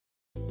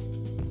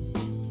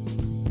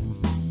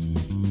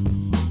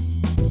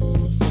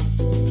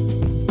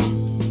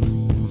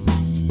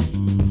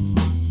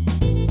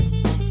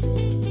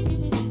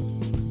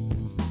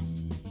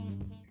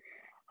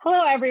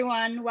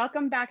everyone.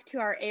 Welcome back to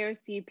our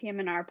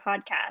AOCPMR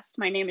podcast.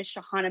 My name is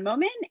Shahana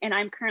Momin, and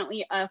I'm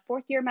currently a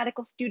fourth-year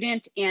medical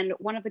student and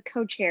one of the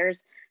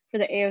co-chairs for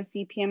the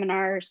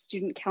AOCPMR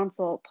Student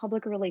Council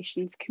Public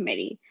Relations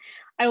Committee.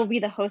 I will be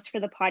the host for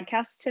the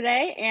podcast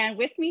today, and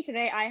with me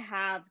today I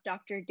have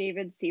Dr.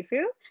 David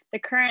Cifu, the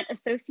current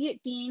Associate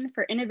Dean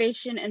for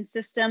Innovation and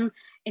System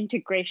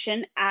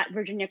Integration at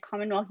Virginia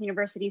Commonwealth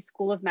University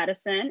School of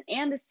Medicine,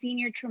 and the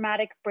Senior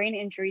Traumatic Brain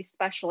Injury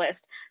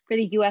Specialist for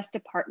the U.S.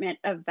 Department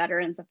of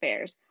Veterans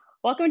Affairs.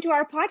 Welcome to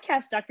our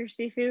podcast, Dr.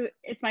 Cifu.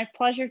 It's my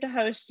pleasure to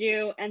host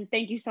you, and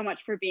thank you so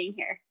much for being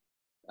here.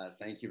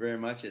 Thank you very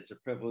much. It's a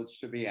privilege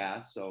to be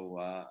asked, so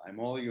I'm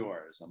all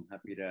yours. I'm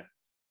happy to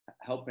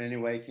help in any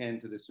way I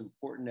can to this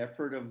important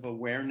effort of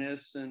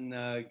awareness and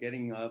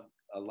getting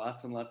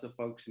lots and lots of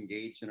folks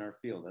engaged in our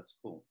field. That's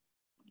cool.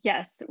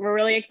 Yes, we're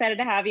really excited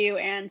to have you,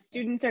 and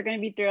students are going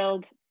to be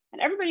thrilled,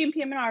 and everybody in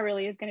PMNR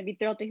really is going to be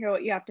thrilled to hear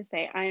what you have to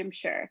say, I am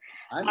sure.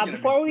 I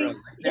can't wait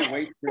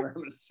to hear what I'm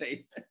going to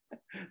say.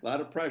 A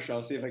lot of pressure.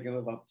 I'll see if I can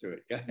live up to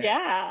it.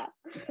 Yeah,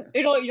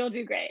 you'll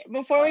do great.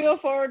 Before we go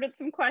forward with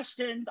some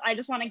questions, I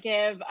just want to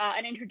give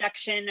an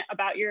introduction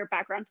about your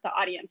background to the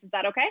audience. Is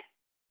that okay?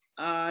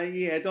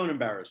 Yeah, don't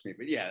embarrass me,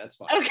 but yeah, that's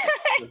fine.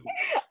 Okay.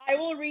 I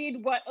will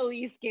read what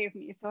Elise gave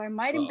me, so I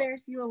might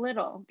embarrass you a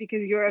little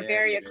because you're a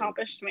very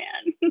accomplished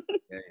man.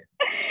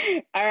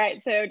 All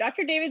right, so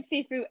Dr. David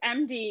Cifu,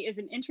 MD, is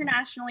an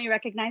internationally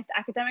recognized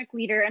academic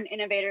leader and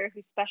innovator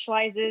who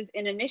specializes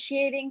in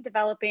initiating,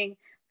 developing,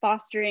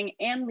 fostering,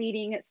 and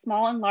leading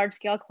small and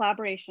large-scale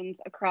collaborations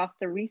across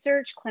the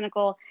research,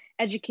 clinical,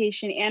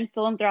 education, and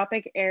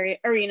philanthropic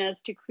arenas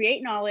to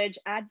create knowledge,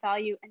 add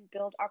value, and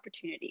build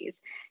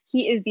opportunities.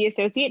 He is the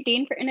Associate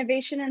Dean for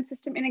Innovation and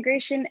System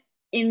Integration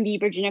in the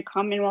Virginia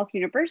Commonwealth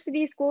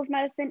University School of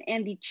Medicine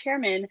and the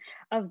chairman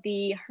of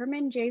the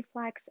Herman J.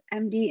 Flax,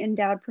 MD,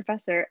 Endowed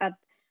Professor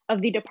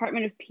of the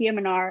Department of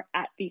PM&R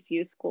at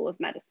VCU School of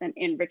Medicine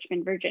in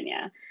Richmond,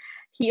 Virginia.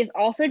 He is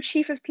also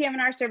Chief of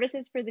PM&R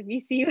Services for the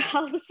VCU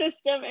Health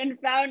System and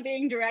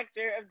founding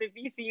director of the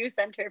VCU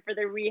Center for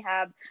the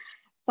Rehab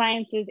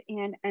Sciences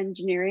and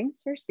Engineering,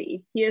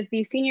 CIRSE. He is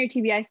the Senior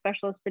TBI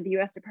Specialist for the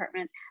U.S.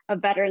 Department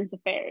of Veterans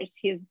Affairs.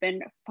 He has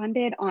been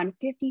funded on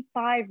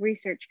 55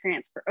 research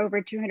grants for over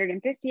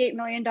 $258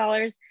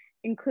 million,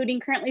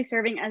 including currently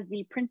serving as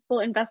the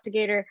Principal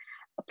Investigator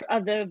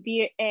of the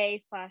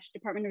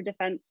VA/Department of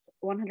Defense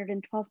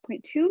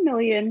 $112.2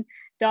 million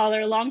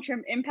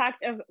long-term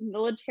impact of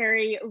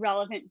military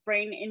relevant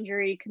brain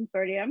injury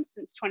consortium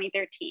since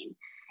 2013.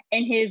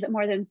 In his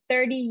more than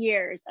 30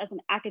 years as an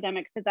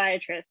academic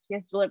physiatrist, he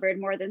has delivered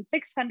more than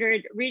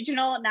 600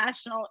 regional,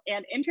 national,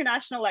 and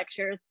international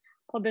lectures,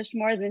 published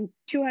more than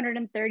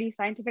 230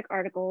 scientific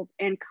articles,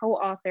 and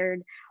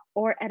co-authored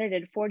or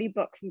edited 40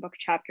 books and book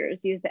chapters.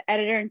 He is the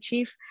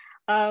editor-in-chief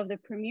of the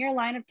premier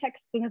line of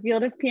texts in the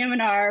field of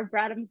PM&R,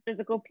 Bradham's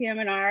Physical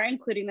PM&R,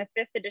 including the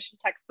 5th edition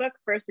textbook,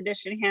 1st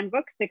edition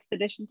handbook, 6th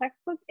edition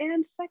textbook,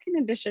 and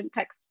 2nd edition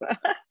textbook.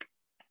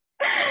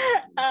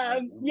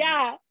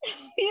 Yeah,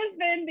 he has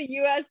been the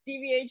U.S.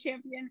 DVA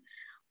champion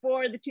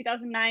for the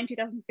 2009,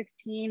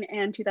 2016,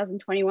 and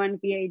 2021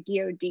 VA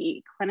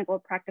DoD clinical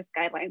practice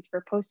guidelines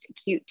for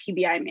post-acute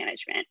TBI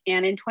management.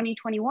 And in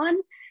 2021,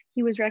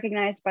 he was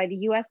recognized by the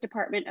U.S.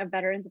 Department of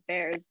Veterans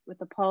Affairs with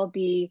the Paul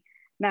B.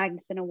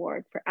 Magnuson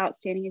Award for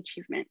Outstanding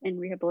Achievement in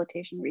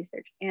Rehabilitation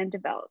Research and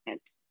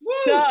Development. Woo!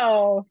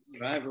 So,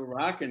 right, we're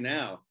rocking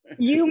now.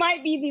 You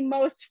might be the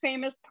most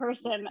famous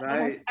person that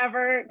has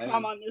ever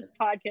come on this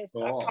podcast,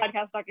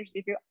 Dr.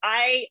 Cifu.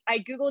 I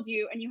Googled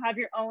you and you have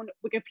your own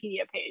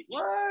Wikipedia page.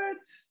 What?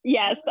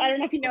 Yes, I don't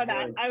know if you know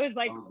that. I was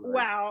like,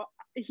 wow,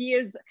 he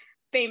is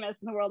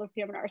famous in the world of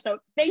PM&R. So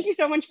thank you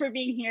so much for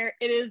being here.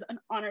 It is an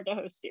honor to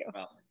host you.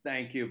 Well,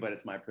 thank you, but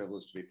it's my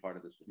privilege to be part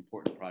of this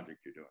important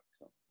project you're doing.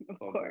 So, of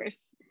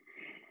course.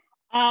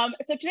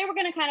 So today we're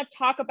going to kind of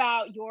talk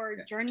about your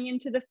journey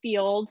into the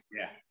field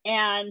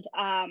and,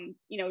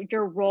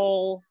 your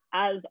role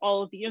as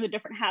all of the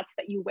different hats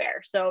that you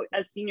wear. So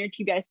as Senior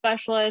TBI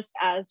Specialist,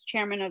 as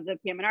Chairman of the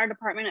PM&R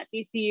Department at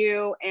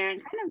VCU,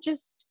 and kind of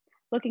just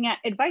looking at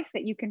advice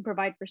that you can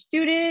provide for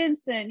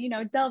students and,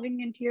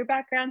 delving into your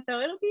background. So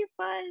it'll be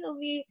fun.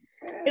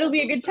 It'll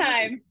be a good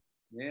time.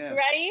 Yeah.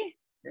 Ready?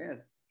 Yeah,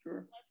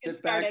 sure.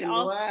 Sit back and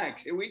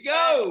relax. Here we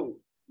go.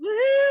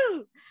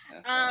 Woohoo!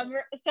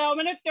 So I'm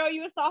going to throw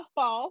you a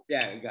softball.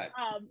 Yeah, you got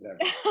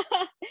it.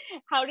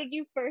 How did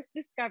you first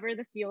discover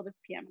the field of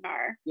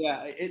PM&R?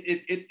 Yeah,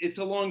 it's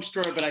a long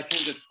story, but I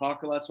tend to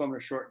talk a lot, so I'm going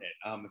to shorten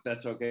it, if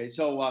that's okay.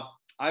 So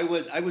I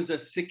was a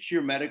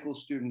 6-year medical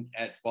student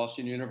at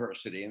Boston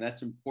University, and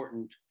that's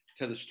important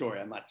to the story.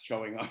 I'm not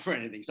showing off or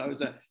anything. So I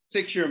was a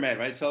 6-year med,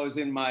 right? So I was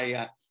in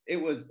my,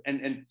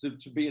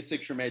 to be a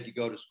 6-year med, you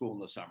go to school in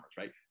the summers,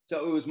 right?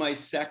 So it was my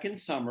second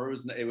summer.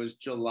 It was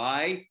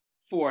July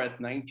 4th,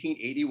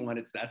 1981.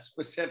 It's that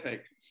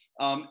specific.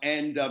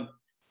 And a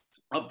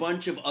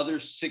bunch of other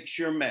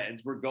 6-year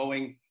meds were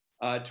going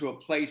to a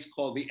place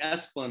called the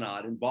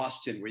Esplanade in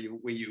Boston,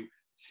 where you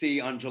see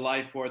on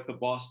July 4th the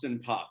Boston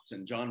Pops,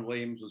 and John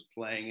Williams was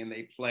playing, and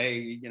they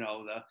play,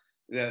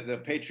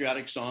 the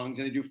patriotic songs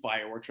and they do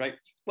fireworks, right?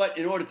 But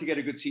in order to get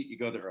a good seat, you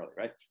go there early,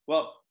 right?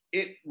 Well,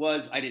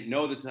 I didn't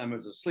know this time I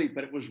was asleep,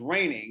 but it was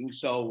raining.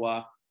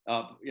 So,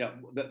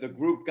 the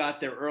group got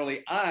there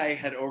early. I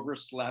had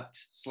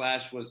overslept /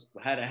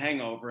 had a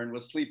hangover and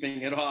was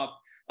sleeping it off,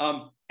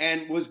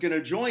 and was going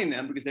to join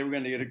them because they were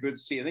going to get a good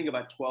seat. I think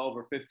about 12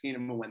 or 15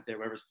 of them went there,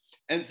 whatever.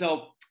 And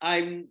so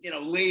I'm,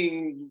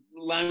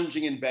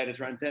 lounging in bed as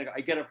around 10.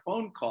 I get a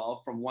phone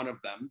call from one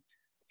of them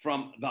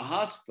from the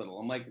hospital.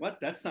 I'm like, what?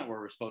 That's not where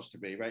we're supposed to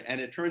be, right?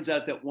 And it turns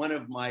out that one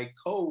of my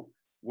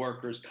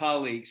co-workers,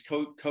 colleagues,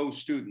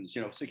 co-students,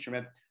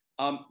 6-year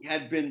med,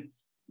 had been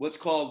what's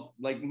called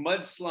like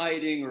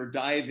mudsliding or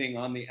diving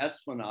on the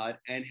Esplanade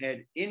and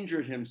had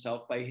injured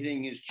himself by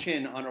hitting his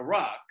chin on a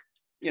rock,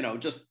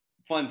 just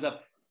fun stuff,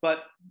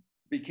 but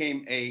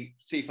became a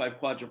C5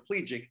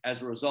 quadriplegic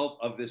as a result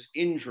of this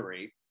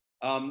injury.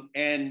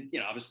 And,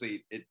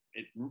 obviously it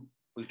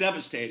was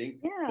devastating,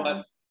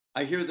 but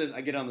I hear this,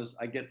 I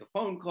get the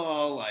phone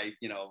call.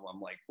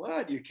 I'm like,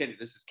 what? You're kidding.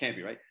 Can't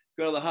be right.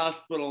 Go to the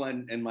hospital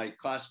and my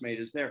classmate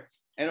is there.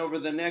 And over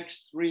the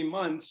next 3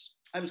 months,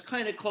 I was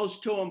kind of close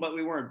to him, but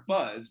we weren't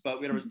buds. But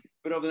over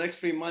the next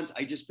 3 months,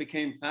 I just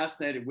became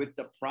fascinated with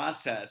the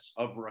process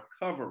of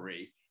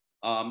recovery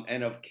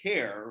and of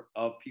care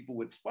of people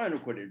with spinal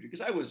cord injury.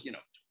 Because I was,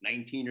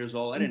 19 years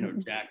old. I didn't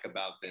know jack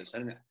about this.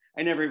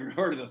 I never even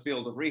heard of the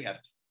field of rehab.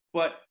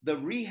 But the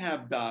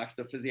rehab docs,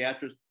 the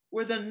physiatrists,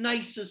 were the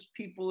nicest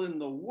people in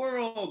the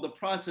world. The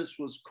process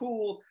was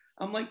cool.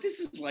 I'm like, this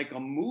is like a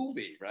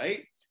movie,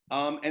 right?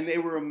 And they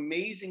were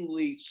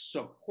amazingly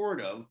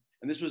supportive.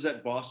 And this was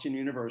at Boston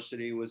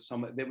University.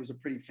 There was a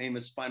pretty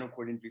famous spinal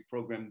cord injury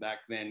program back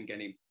then,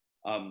 getting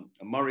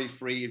Murray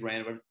Freed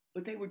ran it.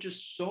 But they were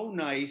just so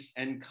nice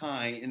and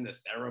kind, and the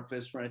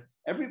therapist, right?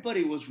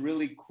 Everybody was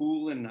really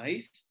cool and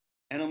nice.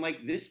 And I'm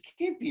like, this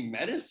can't be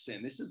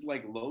medicine. This is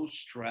like low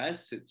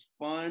stress. It's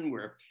fun.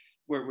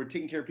 We're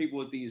taking care of people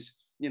with these,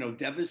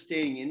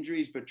 devastating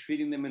injuries, but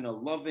treating them in a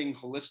loving,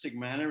 holistic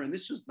manner. And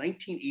this was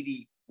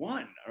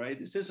 1981, all right?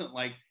 This isn't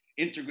like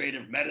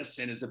integrative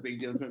medicine is a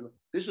big deal.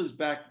 This was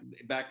back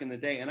in the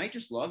day, and I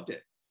just loved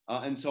it.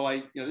 And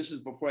so this is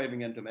before I even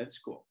got into med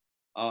school.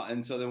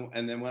 And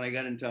then when I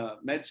got into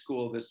med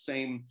school, the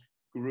same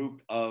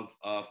group of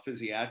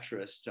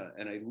physiatrists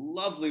and a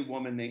lovely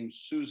woman named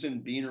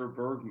Susan Beener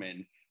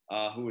Bergman,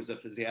 who was a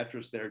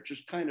physiatrist there,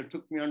 just kind of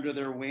took me under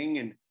their wing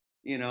and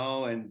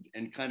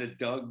kind of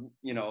dug,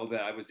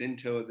 that I was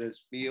into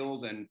this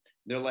field. And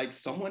they're like,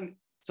 some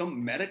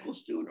medical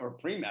student or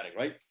pre-medic,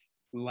 right,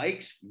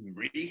 likes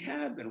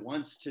rehab and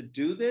wants to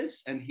do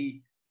this. And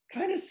he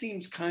kind of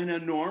seems kind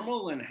of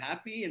normal and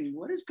happy. And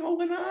what is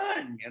going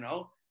on,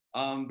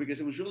 because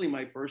it was really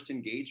my first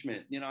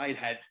engagement. I'd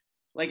had,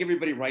 like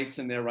everybody writes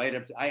in there,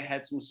 right? I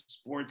had some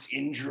sports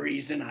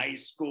injuries in high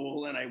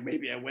school, and I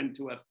went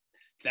to a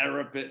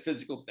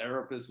physical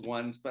therapist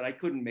once, but I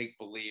couldn't make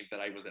believe that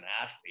I was an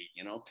athlete,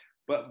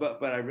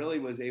 but I really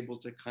was able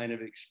to kind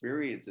of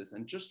experience this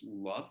and just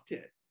loved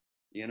it.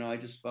 I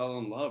just fell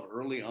in love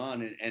early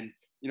on. And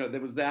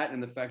there was that,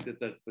 and the fact that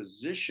the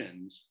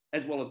physicians,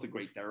 as well as the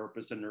great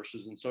therapists and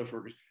nurses and social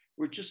workers,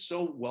 were just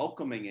so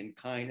welcoming and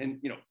kind. And,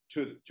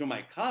 to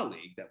my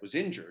colleague that was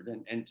injured,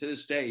 and to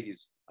this day,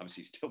 he's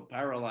obviously still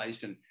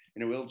paralyzed and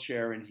in a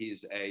wheelchair, and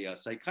he's a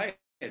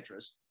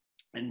psychiatrist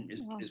and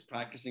is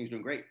practicing, he's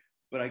doing great.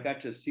 But I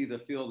got to see the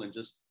field and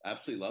just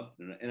absolutely loved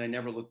it. And I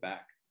never looked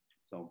back.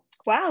 So.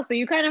 Wow. So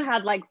you kind of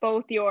had like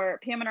both your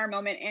PM&R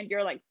moment and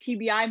your like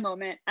TBI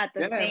moment at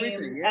the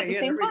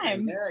same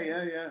time.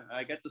 Yeah.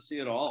 I got to see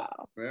it all.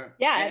 Wow.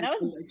 Yeah. And that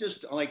was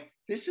just like,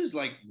 this is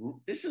like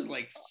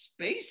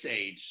space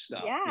age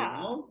stuff.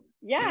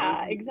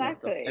 Yeah,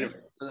 exactly. Anyway,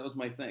 so that was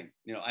my thing.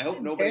 I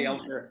hope nobody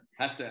else here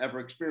has to ever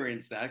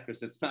experience that,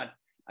 because it's not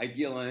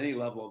ideal on any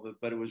level of it,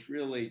 but it was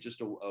really just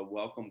a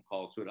welcome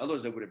call to it.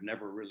 Otherwise, I would have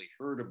never really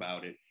heard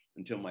about it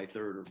until my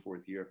 3rd or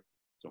 4th year.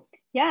 So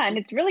yeah, and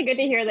it's really good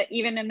to hear that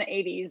even in the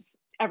 80s,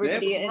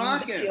 everybody in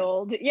the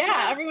field,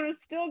 everyone was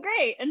still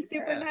great and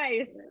super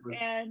nice,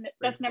 and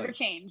that's never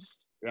changed.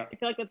 Yeah. I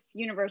feel like that's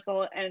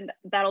universal, and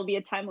that'll be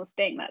a timeless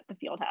thing that the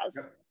field has.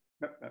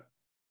 Yep.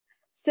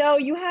 So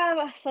you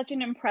have such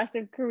an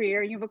impressive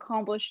career. You've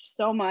accomplished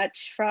so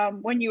much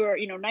from when you were,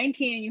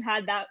 19 and you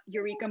had that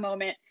eureka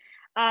moment.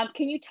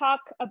 Can you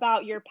talk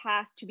about your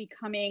path to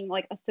becoming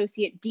like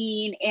associate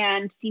dean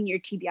and senior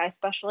TBI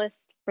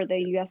specialist for the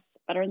U.S.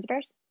 Veterans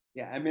Affairs?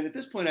 Yeah, I mean, at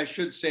this point, I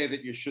should say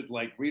that you should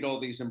like read all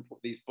these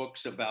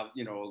books about,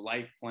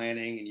 life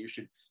planning, and you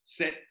should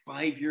set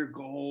 5-year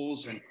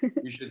goals, and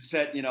you should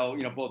set,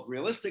 both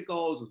realistic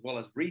goals as well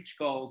as reach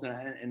goals.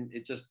 And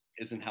it just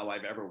isn't how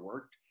I've ever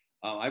worked.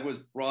 I was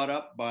brought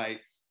up by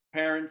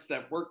parents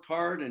that worked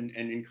hard and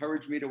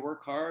encouraged me to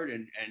work hard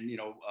and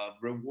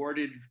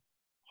rewarded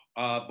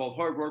both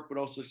hard work, but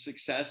also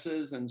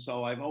successes. And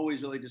so I've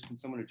always really just been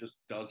someone who just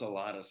does a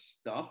lot of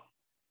stuff.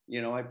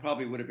 I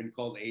probably would have been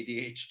called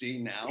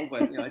ADHD now,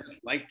 but I just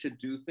like to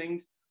do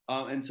things.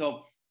 And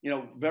so,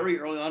 very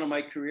early on in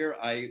my career,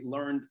 I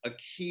learned a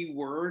key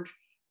word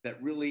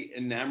that really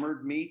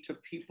enamored me to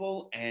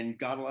people and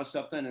got a lot of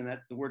stuff done. And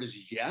that the word is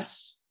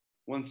yes.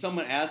 When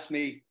someone asks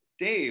me,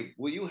 Dave,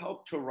 will you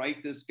help to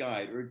write this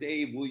guide? Or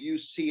Dave, will you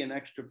see an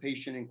extra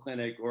patient in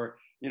clinic? Or,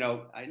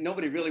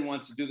 nobody really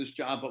wants to do this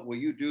job, but will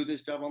you do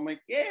this job? I'm like,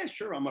 yeah,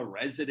 sure. I'm a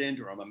resident,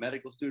 or I'm a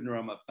medical student, or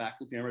I'm a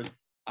faculty member.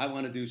 I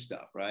want to do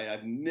stuff, right?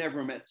 I've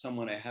never met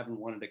someone I haven't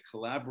wanted to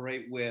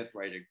collaborate with,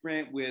 write a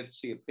grant with,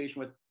 see a patient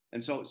with.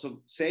 And so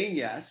saying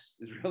yes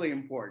is really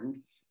important.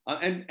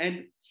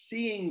 And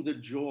seeing the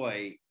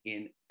joy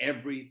in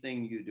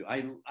everything you do.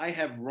 I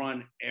have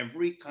run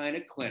every kind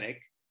of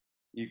clinic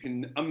you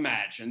can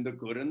imagine, the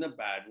good and the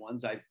bad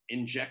ones. I've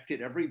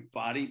injected every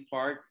body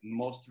part.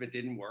 Most of it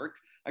didn't work.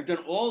 I've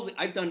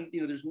done,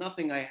 there's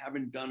nothing I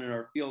haven't done in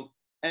our field.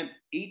 And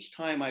each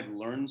time I've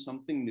learned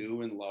something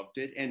new and loved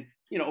it. And,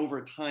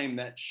 over time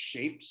that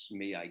shapes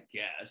me, I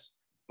guess.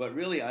 But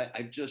really,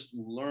 I've just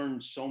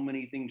learned so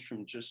many things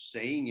from just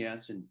saying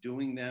yes and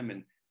doing them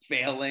and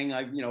failing.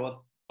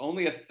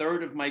 Only a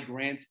third of my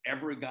grants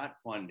ever got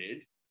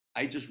funded.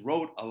 I just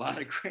wrote a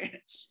lot of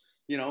grants.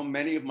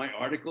 Many of my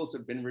articles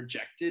have been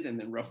rejected and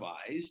then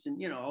revised.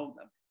 And,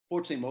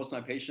 fortunately, most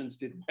of my patients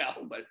did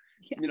well, but,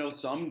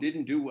 some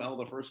didn't do well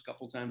the first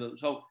couple of times.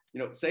 So,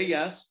 say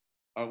yes,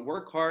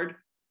 work hard,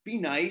 be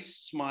nice,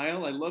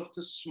 smile. I love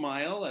to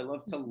smile. I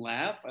love to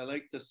laugh. I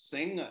like to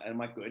sing. I'm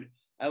not good.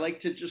 I like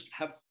to just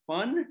have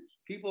fun.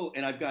 People,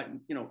 and I've got,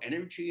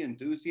 energy,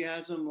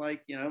 enthusiasm, I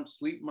don't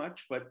sleep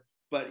much, but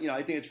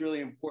I think it's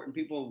really important.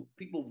 People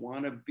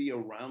want to be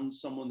around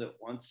someone that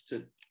wants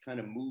to kind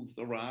of move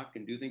the rock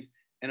and do things.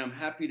 And I'm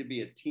happy to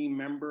be a team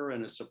member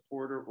and a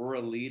supporter or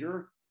a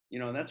leader.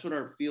 That's what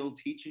our field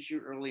teaches you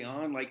early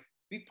on. Like,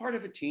 be part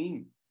of a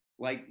team,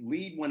 like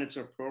lead when it's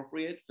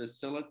appropriate,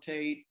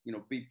 facilitate,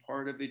 be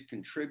part of it,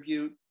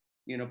 contribute,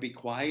 be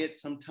quiet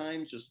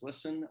sometimes, just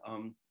listen.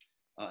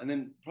 And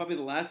then probably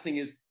the last thing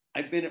is,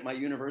 I've been at my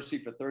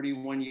university for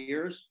 31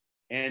 years.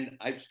 And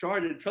I've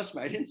started, trust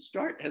me, I didn't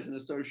start as an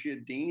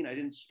associate dean. I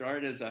didn't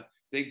start as a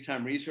big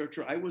time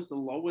researcher. I was the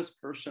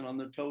lowest person on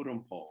the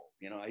totem pole.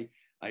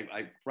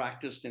 I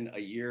practiced in a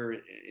year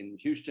in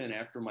Houston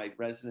after my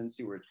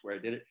residency, where I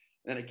did it.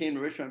 And then I came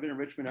to Richmond. I've been in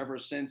Richmond ever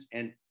since.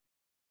 And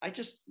I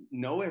just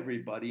know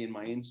everybody in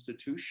my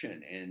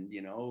institution. And,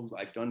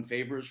 I've done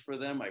favors for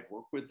them. I've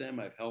worked with them.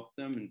 I've helped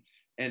them.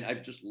 And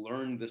I've just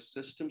learned the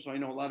system. So I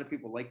know a lot of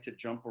people like to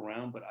jump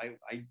around, but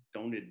I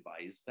don't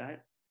advise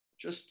that.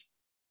 Just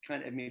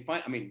kind of,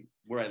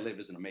 where I live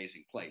is an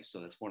amazing place.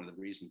 So that's one of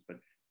the reasons, but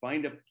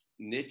find a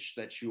niche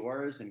that's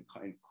yours and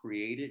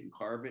create it and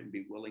carve it and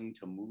be willing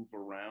to move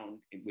around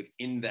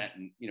within that,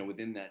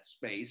 within that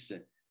space.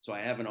 And so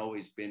I haven't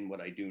always been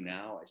what I do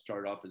now. I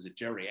started off as a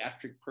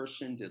geriatric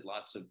person, did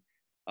lots of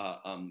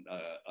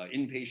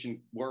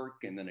inpatient work,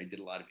 and then I did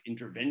a lot of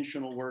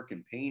interventional work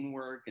and pain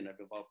work, and I've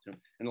evolved to.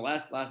 And the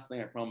last thing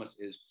I promise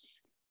is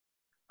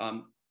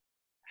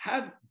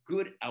have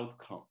good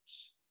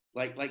outcomes.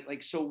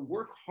 So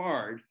work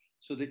hard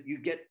so that you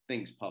get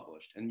things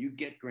published and you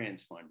get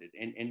grants funded,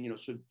 and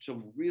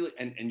so really,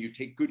 and you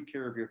take good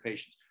care of your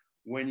patients.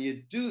 When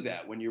you do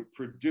that, when you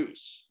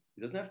produce,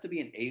 it doesn't have to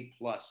be an A+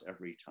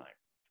 every time,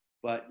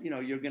 but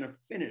you're going to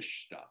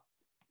finish stuff.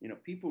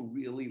 People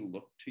really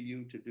look to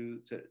you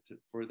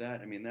for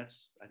that.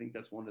 I think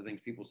that's one of the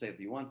things people say. If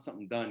you want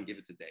something done, give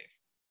it to Dave.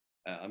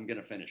 I'm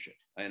going to finish it,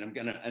 and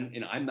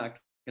I'm not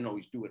going to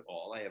always do it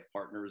all. I have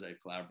partners, I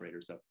have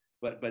collaborators, stuff,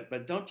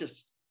 but don't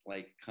just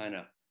kind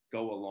of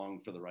go along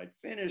for the ride.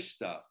 Finish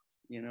stuff,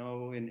 and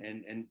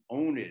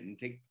own it and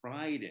take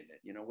pride in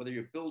it. Whether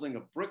you're building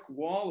a brick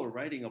wall or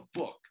writing a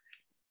book,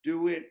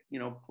 do it.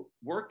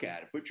 Work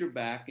at it. Put your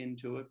back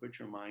into it. Put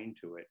your mind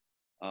to it.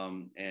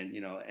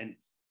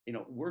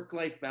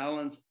 Work-life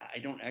balance. I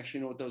don't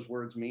actually know what those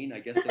words mean. I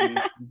guess they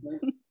mean something.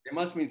 They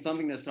must mean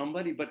something to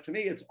somebody. But to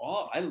me, it's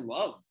all. I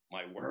love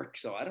my work,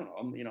 so I don't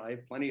know. I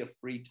have plenty of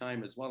free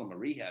time as well. I'm a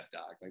rehab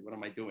doc. What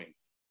am I doing?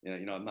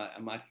 I'm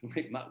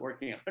not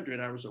working 100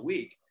 hours a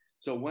week.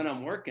 So when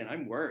I'm working,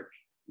 I'm work.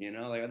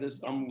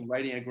 I'm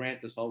writing a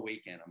grant this whole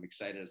weekend. I'm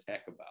excited as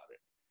heck about it.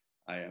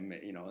 I am,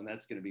 and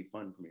that's going to be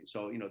fun for me.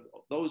 So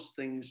those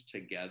things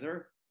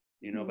together,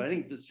 but I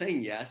think the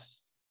saying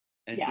yes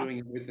and doing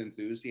it with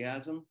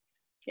enthusiasm,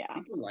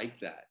 people like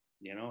that.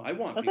 I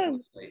want people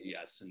to say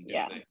yes and do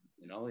things.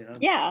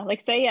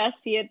 Say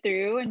yes, see it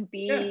through, and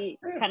be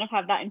kind of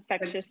have that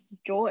infectious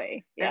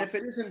joy. And if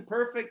it isn't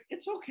perfect,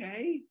 it's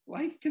okay.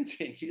 Life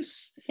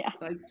continues.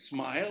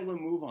 Smile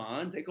and move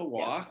on. Take a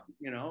walk,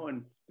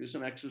 and do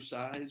some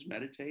exercise,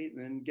 meditate,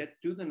 and then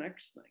do the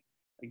next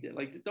thing.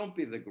 Don't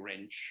be the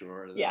Grinch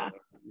or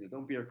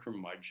don't be a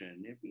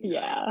curmudgeon.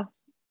 Nice.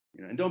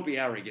 And don't be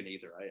arrogant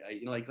either.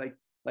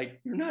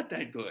 You're not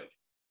that good.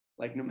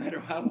 No matter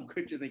how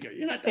good you think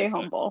you're not. Stay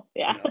humble.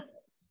 Yeah.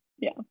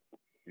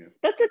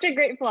 That's such a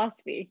great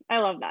philosophy. I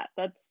love that.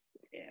 That's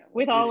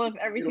with all of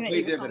everything that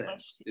you've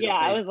accomplished.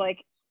 I was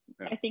like,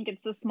 I think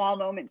it's the small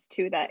moments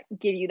too that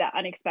give you that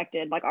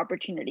unexpected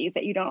opportunities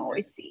that you don't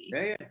always see.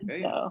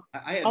 So,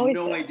 I had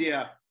no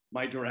idea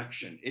my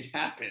direction. It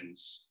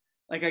happens.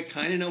 I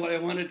kind of know what I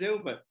want to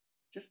do, but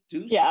just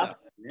do Yeah. stuff,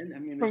 man. I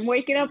mean, from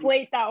waking up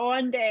late that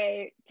one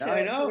day to,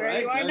 I know, where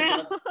right? you are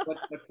now. But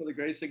for the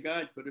grace of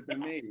God, could have been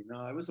me. You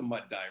know, I was a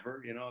mud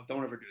diver. You know,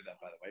 don't ever do that,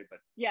 by the way. But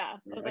yeah,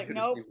 I was like, could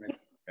have nope. seen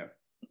yeah.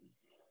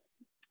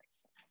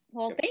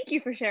 Well, thank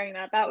you for sharing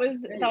that. That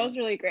was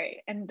really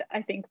great, and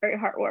I think very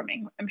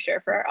heartwarming, I'm sure,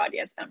 for our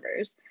audience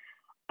members.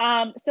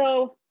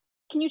 So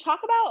can you talk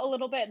about a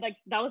little bit, like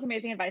that was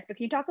amazing advice, but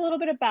can you talk a little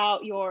bit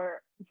about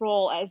your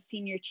role as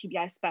senior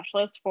TBI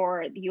specialist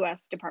for the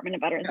U.S. Department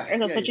of Veterans Affairs?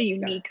 That's such a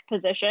unique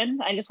position.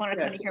 I just want to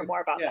kind of hear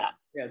more about that.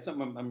 Yeah, it's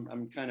something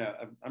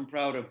I'm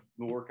proud of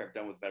the work I've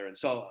done with veterans.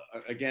 So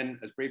again,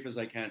 as brief as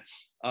I can,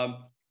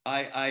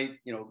 I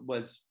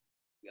was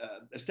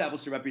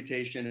established a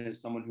reputation as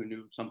someone who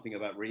knew something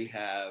about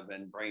rehab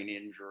and brain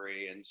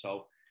injury, and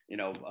so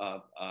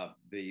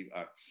the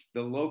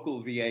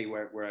local VA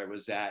where I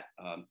was at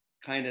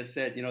kind of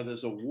said,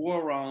 there's a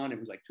war on. It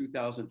was like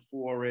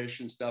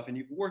 2004-ish and stuff, and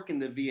you work in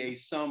the VA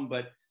some,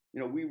 but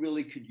we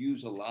really could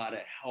use a lot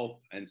of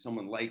help and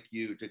someone like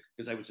you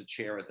because I was a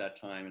chair at that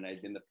time and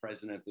I'd been the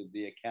president of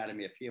the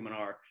Academy of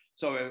PMR,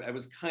 so I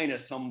was kind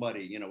of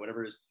somebody,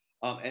 whatever it is.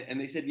 And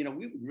they said, we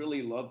would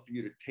really love for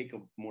you to take a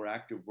more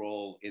active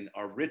role in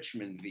our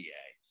Richmond VA.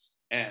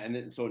 And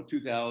then, so in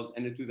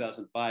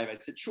 2005, I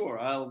said, sure,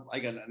 I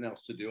got nothing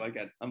else to do.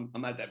 I'm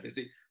not that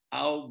busy.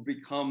 I'll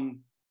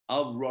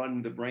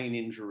run the brain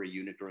injury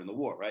unit during the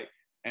war, right?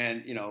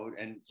 And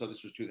so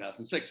this was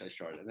 2006 I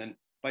started. And then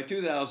by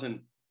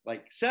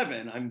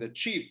 2007, I'm the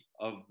chief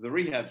of the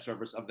rehab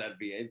service of that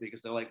VA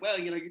because they're like, well,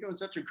 you're doing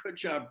such a good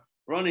job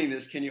running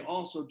this. Can you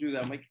also do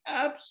that? I'm like,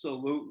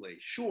 absolutely,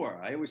 sure.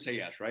 I always say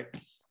yes, right?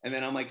 And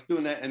then I'm like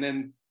doing that. And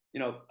then,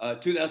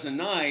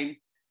 2009,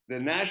 the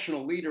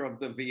national leader of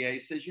the VA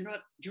says,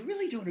 you're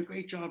really doing a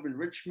great job in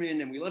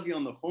Richmond and we love you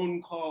on the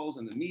phone calls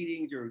and the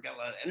meetings. You've got a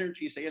lot of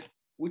energy. Say yes.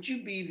 Would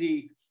you be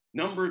the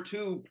number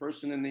 2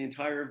 person in the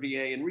entire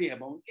VA in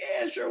rehab? I'm like,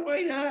 yeah, sure.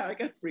 Why not? I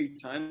got free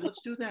time.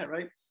 Let's do that,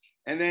 right?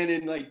 And then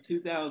in like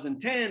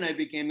 2010, I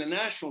became the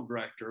national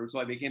director. So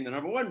I became the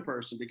number 1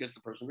 person because the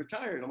person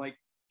retired. I'm like,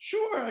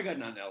 sure, I got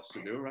nothing else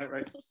to do,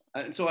 right?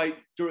 And so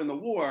during the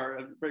war,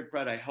 I'm very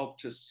proud I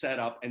helped to set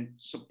up and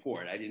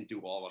support. I didn't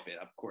do all of it,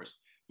 of course,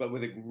 but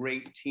with a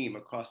great team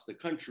across the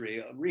country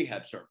of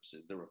rehab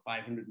services. There were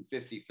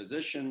 550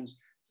 physicians,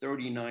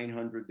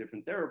 3,900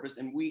 different therapists,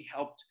 and we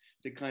helped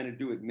to kind of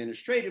do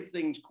administrative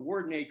things,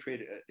 coordinate,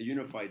 create a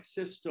unified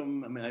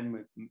system. I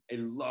mean, I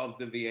love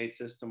the VA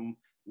system,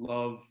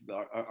 love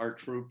our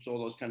troops,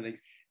 all those kind of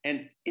things.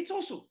 And it's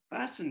also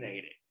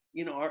fascinating.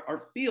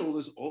 Our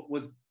field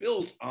was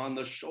built on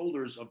the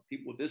shoulders of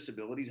people with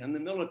disabilities and the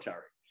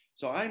military.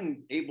 So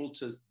I'm able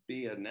to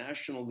be a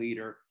national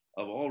leader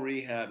of all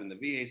rehab in the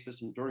VA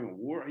system during a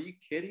war. Are you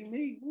kidding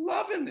me?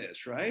 Loving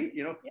this, right?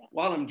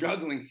 While I'm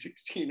juggling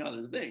 16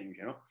 other things,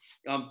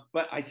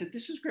 But I said,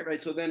 this is great,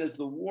 right? So then as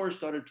the war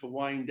started to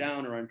wind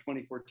down around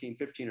 2014,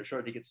 15, or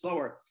started to get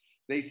slower,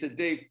 they said,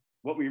 Dave,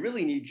 what we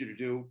really need you to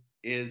do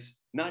is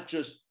not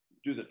just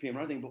do the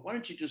PMR thing, but why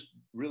don't you just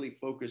really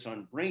focus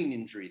on brain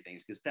injury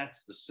things? Because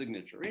that's the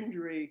signature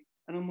injury.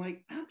 And I'm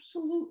like,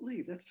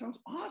 absolutely, that sounds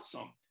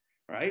awesome,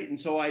 right? And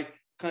so I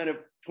kind of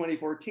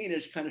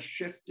 2014-ish kind of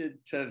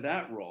shifted to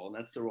that role. And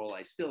that's the role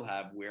I still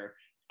have, where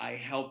I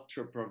help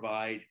to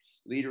provide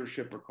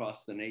leadership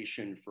across the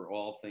nation for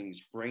all things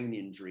brain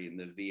injury in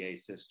the VA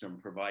system,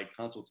 provide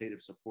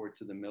consultative support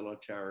to the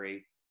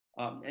military.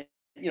 And,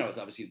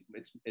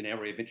 it's an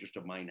area of interest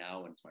of mine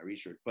now, and it's my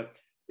research. But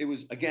it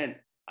was, again,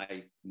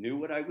 I knew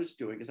what I was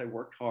doing because I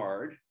worked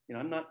hard.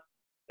 I'm not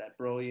that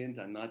brilliant.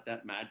 I'm not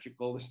that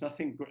magical. There's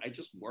nothing, I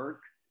just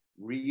work,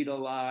 read a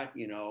lot,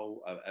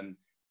 I'm,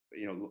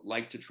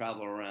 like to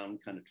travel around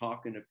kind of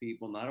talking to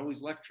people, not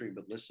always lecturing,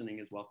 but listening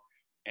as well.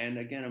 And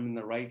again, I'm in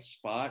the right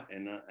spot.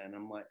 And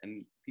I'm like,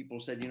 and people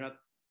said,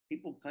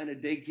 people kind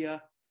of dig you.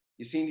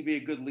 You seem to be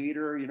a good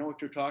leader. You know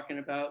what you're talking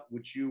about.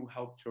 Would you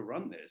help to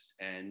run this?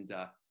 And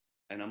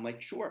I'm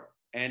like, sure.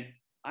 And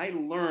I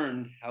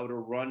learned how to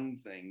run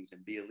things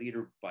and be a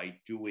leader by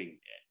doing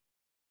it.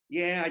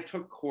 Yeah, I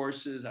took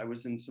courses. I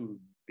was in some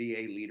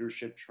VA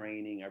leadership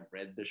training. I've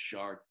read the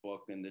Shark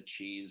book and the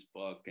Cheese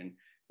book, and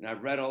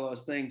I've read all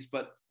those things.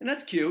 And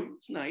that's cute.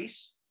 It's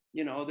nice,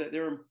 that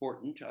they're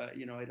important.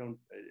 I don't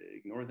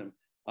ignore them.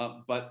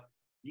 But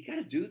you got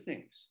to do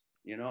things,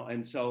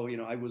 And so,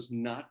 I was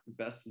not the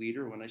best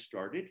leader when I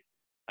started.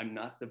 I'm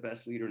not the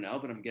best leader now,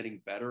 but I'm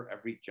getting better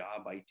every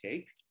job I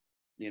take.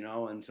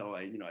 And so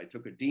I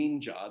took a dean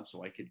job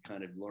so I could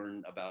kind of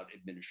learn about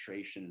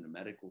administration in a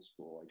medical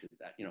school. I did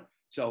that,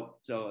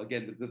 So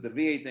again, the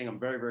VA thing I'm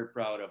very, very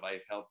proud of. I've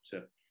helped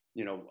to,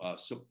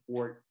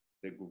 support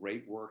the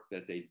great work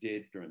that they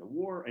did during the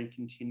war and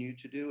continue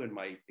to do. And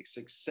my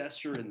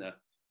successor in the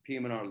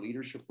PM&R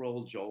leadership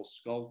role, Joel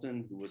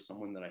Sculton, who was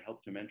someone that I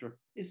helped to mentor,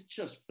 is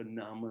just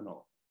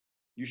phenomenal.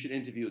 You should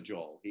interview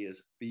Joel. He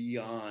is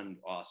beyond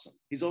awesome.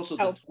 He's also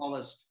the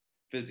tallest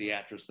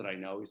physiatrist that I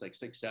know. He's like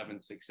 6'7",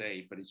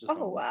 6'8", but he's just a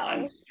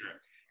monster.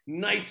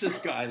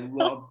 Nicest guy.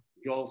 Love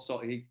Joel. So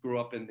he grew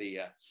up in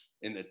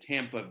the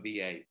Tampa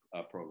VA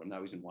program.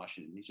 Now he's in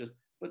Washington. He's just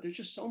but there's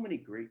just so many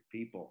great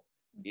people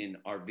in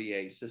our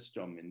VA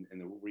system in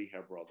the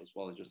rehab world, as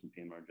well as just in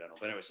PMR in general.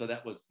 But anyway, so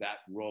that was that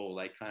role.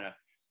 I kind of,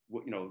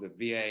 the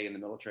VA and the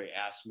military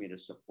asked me to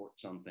support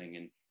something,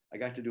 and I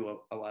got to do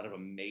a lot of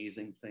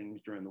amazing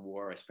things during the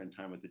war. I spent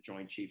time with the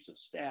Joint Chiefs of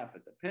Staff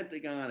at the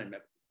Pentagon. I met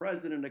with the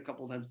president a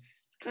couple of times.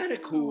 It's kind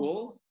of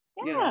cool.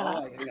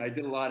 Yeah. I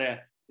did a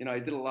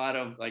lot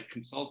of like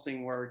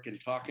consulting work and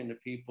talking to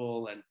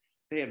people, and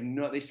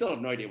they still have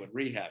no idea what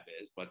rehab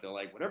is, but they're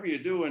like, whatever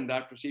you're doing,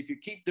 Dr. Cifu, you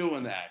keep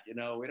doing that.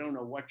 We don't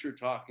know what you're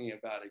talking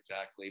about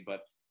exactly,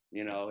 but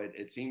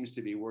it seems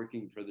to be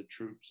working for the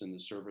troops and the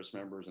service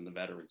members and the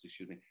veterans,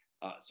 excuse me.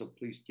 So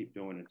please keep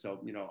doing it.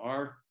 So,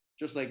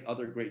 just like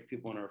other great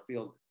people in our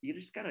field, you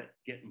just got to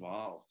get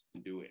involved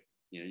and do it.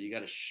 You got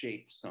to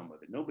shape some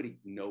of it. Nobody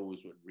knows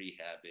what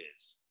rehab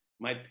is.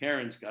 My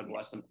parents, God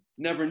bless them,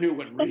 never knew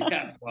what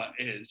rehab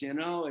is.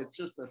 It's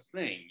just a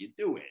thing. You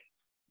do it.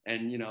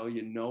 And, you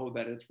know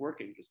that it's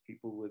working because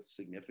people with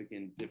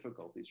significant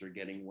difficulties are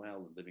getting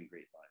well and living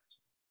great lives.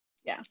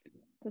 Yeah,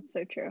 that's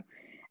so true.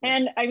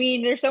 And I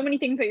mean, there's so many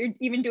things that you're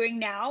even doing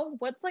now.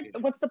 What's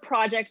the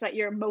project that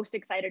you're most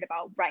excited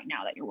about right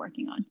now that you're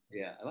working on?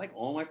 Yeah, I like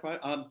all my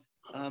projects.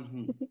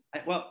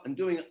 I'm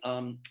doing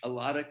a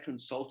lot of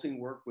consulting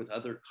work with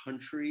other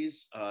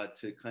countries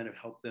to kind of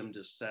help them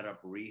to set up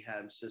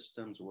rehab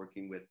systems,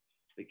 working with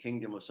the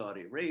Kingdom of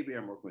Saudi Arabia.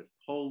 I'm working with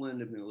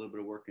Poland. I'm doing a little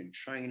bit of work in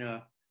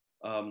China,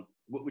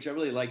 which I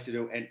really like to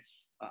do. And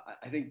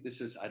I think this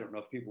is, I don't know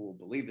if people will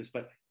believe this,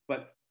 but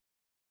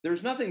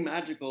there's nothing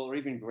magical or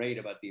even great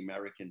about the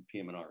American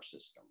PM&R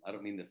system. I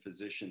don't mean the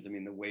physicians, I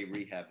mean the way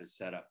rehab is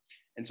set up.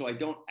 And so I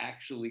don't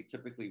actually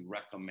typically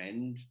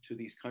recommend to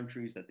these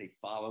countries that they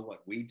follow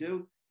what we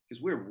do,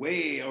 because we're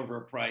way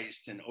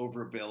overpriced and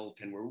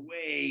overbuilt, and we're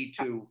way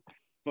too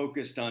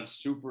focused on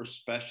super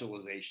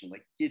specialization.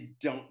 Like, you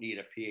don't need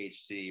a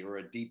PhD or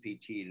a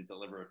DPT to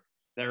deliver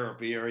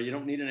therapy, or you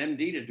don't need an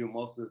MD to do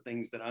most of the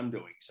things that I'm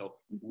doing. So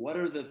what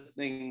are the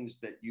things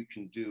that you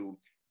can do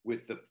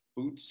with the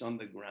boots on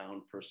the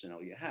ground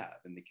personnel you have?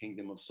 In the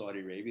Kingdom of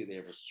Saudi Arabia, they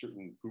have a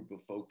certain group of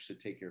folks to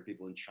take care of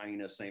people. In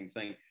China, same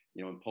thing.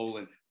 In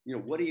Poland,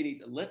 what do you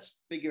need? Let's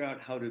figure out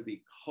how to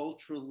be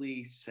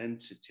culturally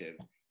sensitive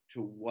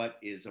to what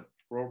is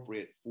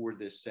appropriate for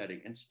this setting,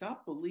 and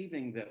stop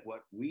believing that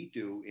what we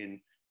do in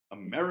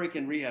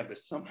American rehab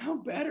is somehow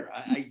better.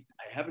 I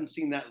haven't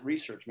seen that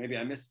research. Maybe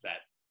I missed that,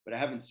 but I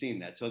haven't seen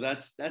that. So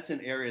that's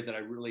an area that I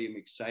really am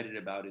excited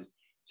about, is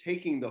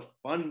taking the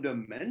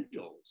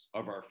fundamentals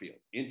of our field,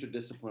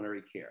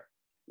 interdisciplinary care,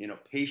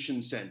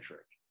 patient-centric,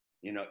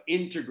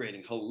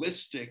 integrating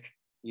holistic,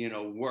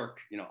 work,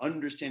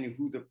 understanding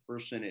who the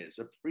person is,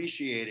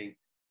 appreciating,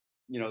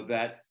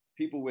 that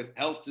people with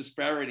health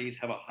disparities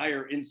have a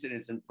higher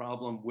incidence and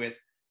problem with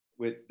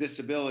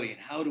disability,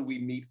 and how do we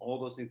meet all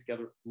those things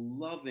together,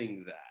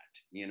 loving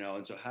that,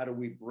 and so how do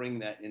we bring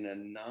that in a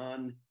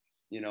non,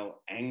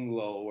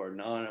 Anglo or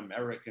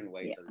non-American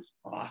way? So it's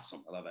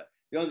awesome. I love it.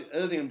 The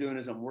other thing I'm doing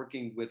is I'm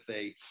working with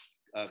a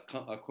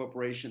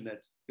corporation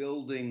that's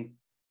building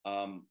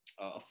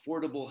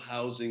affordable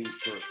housing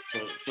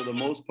for the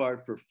most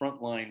part for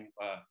frontline,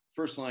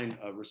 first line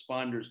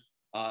responders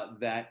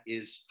that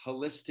is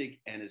holistic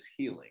and is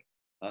healing.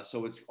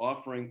 So it's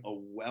offering a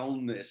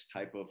wellness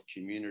type of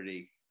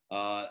community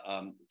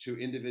to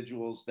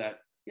individuals that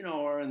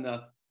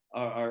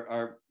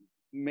are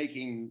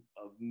making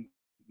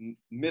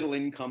middle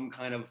income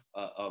kind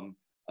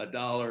of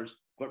dollars,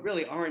 but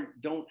really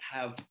don't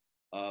have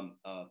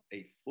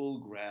a full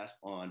grasp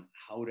on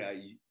how to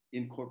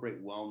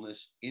incorporate wellness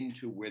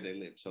into where they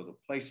live. So the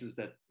places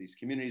that these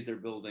communities they're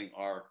building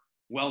are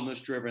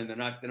wellness driven. They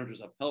don't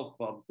just have health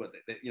clubs, but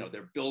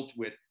they're built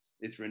with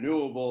its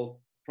renewable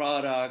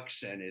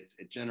products, and it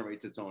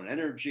generates its own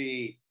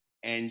energy,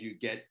 and you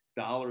get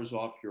dollars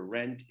off your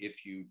rent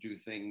if you do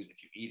things,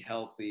 if you eat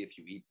healthy, if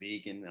you eat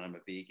vegan, and I'm a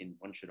vegan,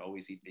 one should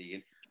always eat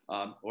vegan,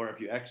 or if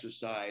you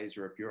exercise,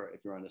 or if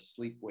you're on a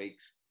sleep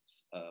wakes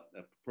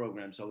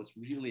program. So it's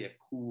really a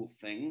cool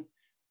thing.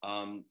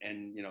 And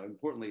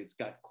importantly, it's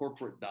got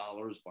corporate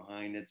dollars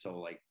behind it. So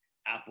like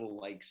Apple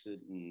likes it,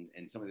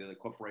 and some of the other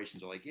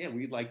corporations are like, yeah,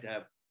 we'd like to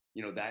have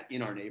that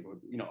in our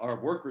neighborhood.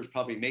 Our workers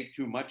probably make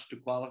too much to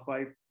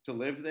qualify to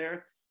live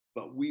there,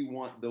 but we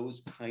want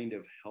those kind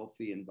of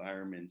healthy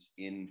environments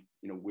in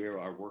where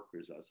our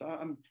workers are. So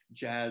I'm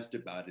jazzed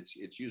about it.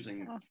 It's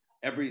using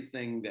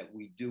everything that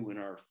we do in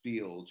our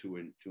field to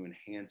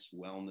enhance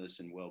wellness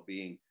and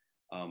well-being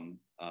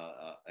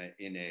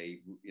in a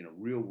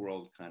real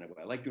world kind of way.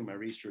 I like doing my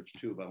research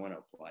too, but I want to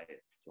apply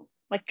it. So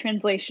like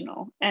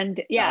translational and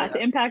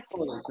to impact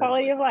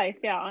quality of life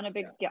on a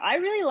big scale. I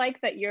really like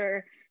that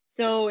you're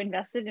so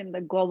invested in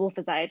the global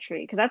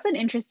physiatry, because that's an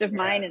interest of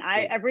mine. And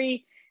I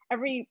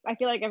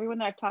feel like everyone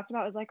that I've talked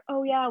about is like,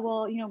 oh yeah,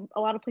 well, a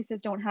lot of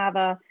places don't have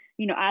a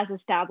as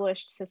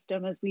established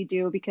system as we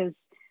do,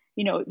 because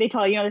they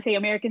say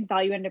Americans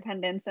value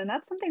independence. And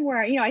that's something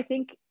where, I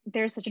think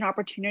there's such an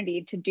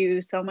opportunity to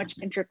do so much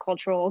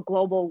intercultural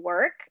global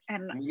work.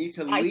 And we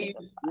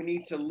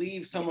need to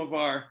leave some of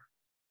our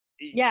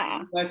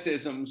Yeah.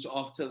 US-isms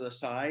off to the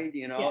side,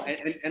 you know,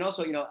 and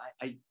also, you know,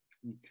 a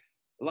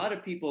lot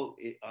of people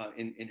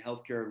in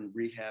healthcare and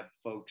rehab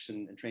folks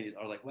and trainees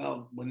are like,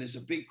 well, when there's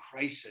a big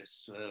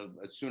crisis,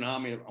 a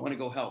tsunami, I want to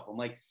go help. I'm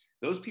like,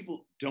 those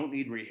people don't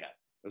need rehab.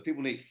 Those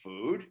people need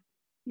food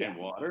and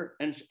water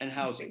and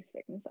housing.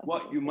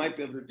 What you might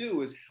be able to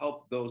do is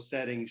help those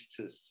settings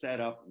to set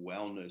up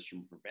wellness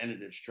and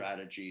preventative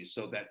strategies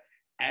so that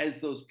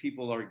as those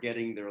people are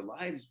getting their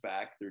lives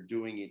back, they're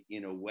doing it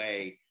in a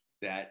way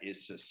that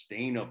is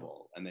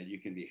sustainable and that you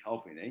can be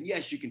helping. And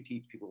yes, you can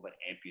teach people about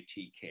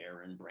amputee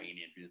care and brain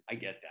injuries. I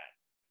get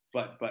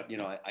that. But you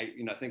know, I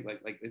think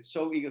like it's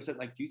so egocentric.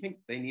 Like, do you think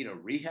they need a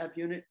rehab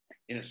unit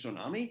in a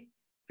tsunami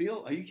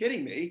field? Are you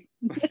kidding me?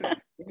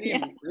 They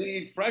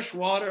need fresh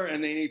water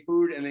and they need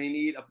food and they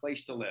need a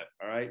place to live.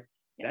 All right.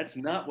 That's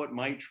not what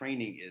my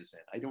training is.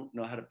 I don't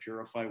know how to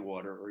purify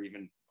water or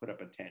even put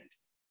up a tent.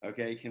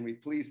 Okay. Can we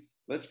please,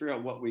 let's figure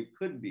out what we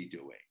could be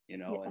doing, you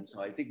know? And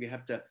so I think we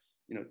have to,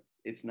 you know,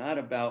 it's not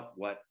about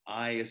what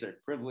I, as a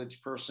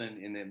privileged person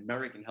in the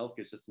American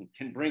healthcare system,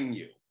 can bring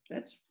you.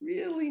 That's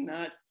really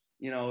not,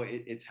 you know,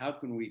 it's how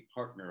can we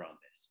partner on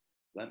this?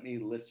 Let me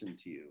listen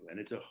to you. And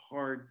it's a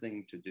hard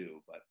thing to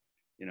do, but,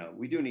 you know,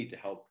 we do need to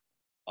help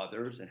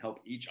others and help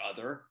each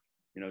other,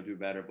 you know, do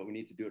better, but we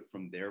need to do it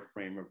from their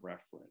frame of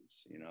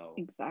reference, you know,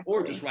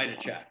 or just write a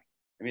check.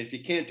 I mean, if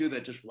you can't do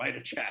that, just write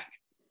a check,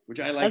 which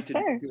I like to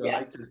do. I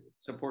like to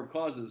support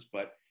causes,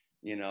 but,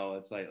 you know,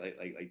 it's like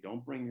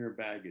don't bring your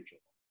baggage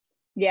along.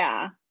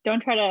 Yeah.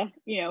 Don't try to,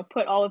 you know,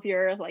 put all of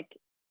your like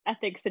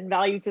ethics and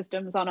value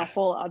systems on a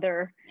whole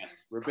other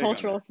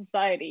cultural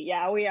society.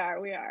 Yeah, we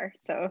are.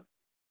 So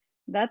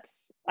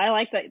I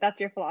like that. That's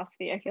your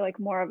philosophy. I feel like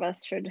more of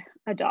us should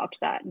adopt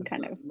that and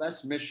kind of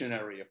less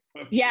missionary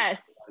approach.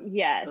 Yes.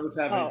 Those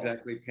haven't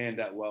exactly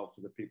panned out well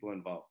for the people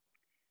involved.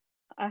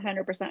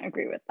 100%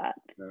 agree with that.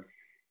 Yeah.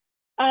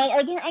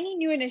 Are there any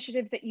new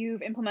initiatives that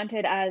you've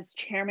implemented as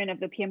chairman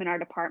of the PM&R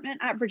department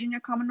at Virginia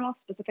Commonwealth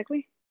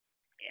specifically?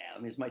 Yeah,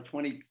 I mean, it's my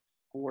 24th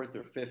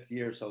or 5th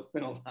year, so it's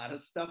been a lot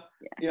of stuff.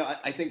 Yeah. You know,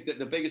 I think that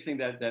the biggest thing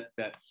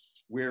that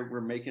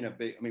we're making a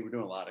big, I mean, we're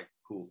doing a lot of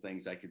cool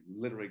things. I could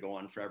literally go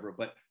on forever,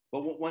 but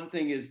one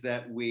thing is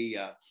that we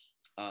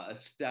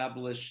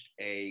established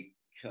a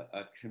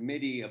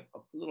committee a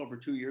little over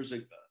 2 years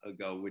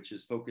ago, which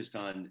is focused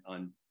on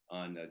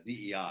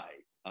DEI.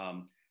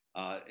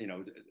 You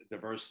know,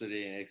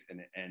 diversity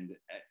and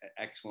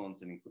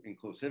excellence and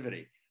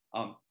inclusivity.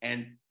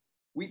 And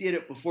we did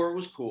it before it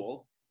was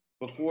cool,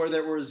 before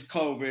there was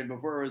COVID,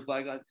 before it was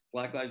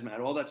Black Lives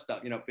Matter, all that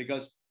stuff, you know,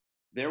 because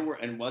there were,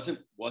 and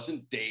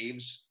wasn't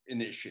Dave's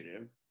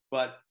initiative,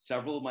 but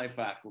several of my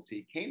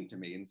faculty came to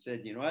me and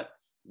said, you know what,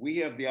 we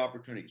have the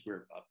opportunities.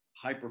 We're a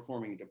high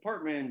performing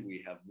department.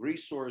 We have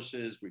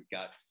resources. We've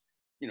got,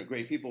 you know,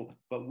 great people,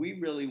 but we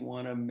really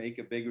want to make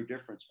a bigger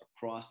difference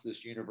across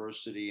this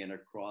university and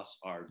across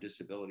our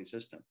disability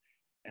system.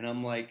 And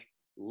I'm like,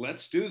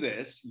 let's do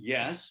this.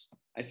 Yes.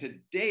 I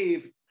said,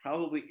 Dave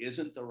probably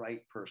isn't the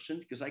right person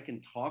because I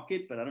can talk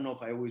it, but I don't know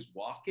if I always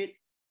walk it.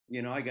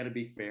 You know, I got to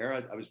be fair.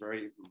 I was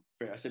very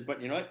fair. I said,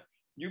 but you know what?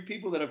 You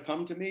people that have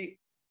come to me,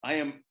 I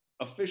am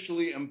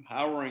officially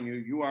empowering you.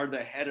 You are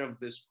the head of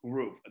this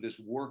group, this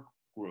work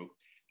group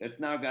that's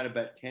now got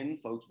about 10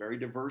 folks, very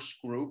diverse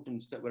group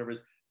and stuff, whatever it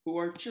is, who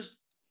are just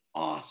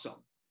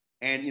awesome.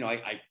 And, you know,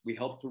 we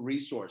help to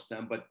resource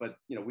them, but,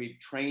 you know, we've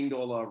trained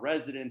all our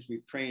residents,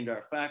 we've trained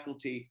our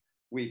faculty,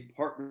 we've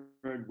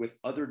partnered with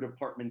other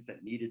departments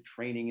that needed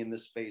training in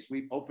this space.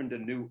 We've opened a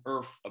new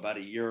IRF about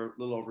a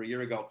little over a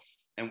year ago,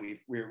 and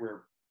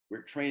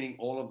we're training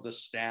all of the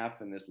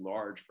staff in this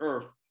large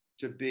IRF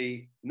to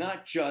be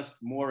not just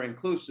more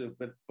inclusive,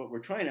 but we're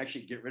trying to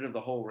actually get rid of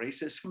the whole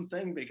racism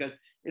thing, because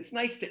it's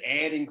nice to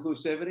add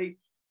inclusivity,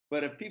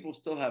 but if people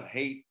still have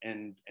hate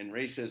and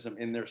racism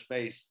in their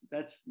space,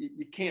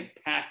 you can't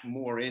pack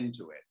more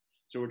into it.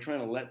 So we're trying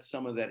to let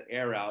some of that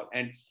air out,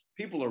 and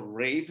people are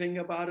raving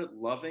about it,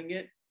 loving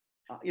it.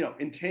 You know,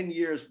 in 10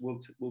 years, we'll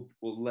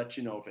let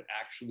you know if it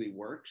actually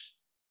works.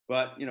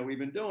 But, you know, we've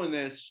been doing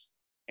this,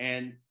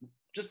 and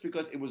just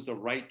because it was the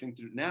right thing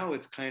to do, now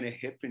it's kind of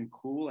hip and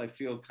cool. I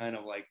feel kind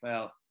of like,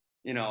 well,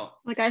 you know,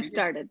 like I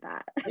started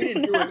that. We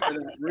didn't do it for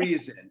that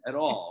reason at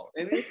all.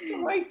 And it's the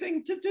right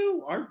thing to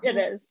do. It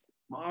is.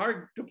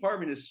 Our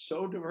department is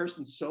so diverse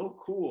and so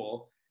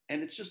cool,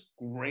 and it's just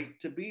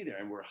great to be there.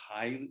 And we're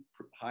high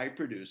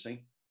producing.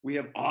 We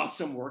have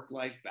awesome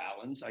work-life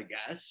balance, I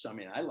guess. I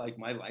mean, I like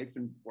my life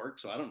and work,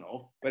 so I don't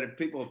know. But if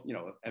people, you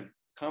know, have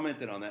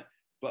commented on that,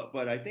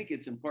 but I think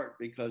it's in part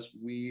because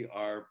we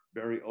are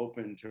very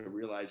open to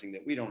realizing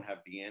that we don't have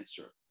the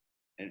answer,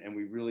 and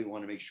we really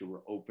want to make sure we're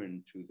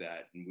open to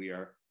that. And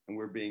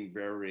we're being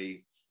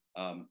very,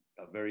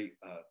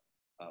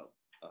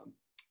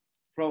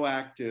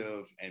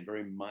 proactive and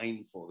very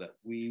mindful that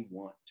we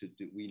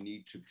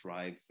need to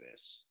drive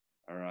this.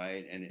 All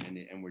right.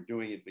 And we're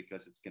doing it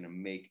because it's going to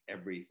make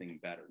everything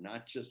better,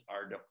 not just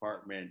our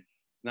department.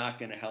 It's not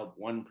going to help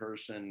one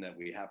person that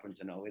we happen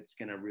to know. It's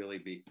going to really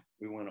be,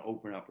 we want to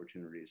open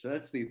opportunities.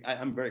 So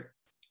I'm very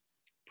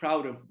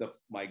proud of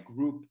my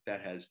group that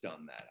has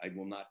done that. I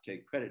will not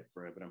take credit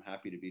for it, but I'm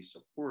happy to be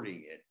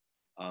supporting it.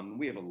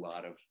 We have a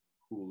lot of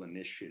cool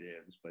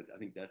initiatives, but I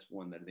think that's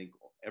one that I think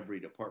every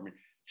department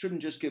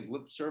shouldn't just give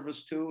lip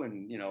service to,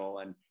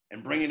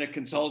 and bring in a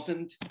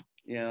consultant.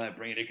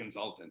 Bring in a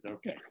consultant.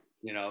 Okay.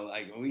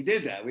 Like we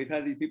did that. We've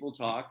had these people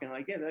talk and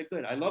like, yeah, that's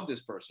good. I love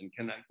this person.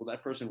 Will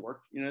that person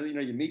work?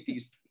 You meet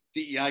these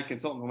DEI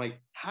consultants. I'm like,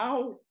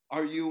 how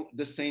are you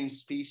the same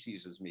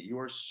species as me? You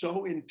are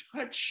so in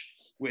touch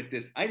with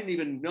this. I didn't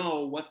even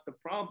know what the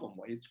problem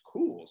was. It's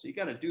cool. So you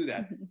got to do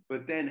that.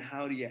 But then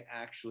how do you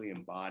actually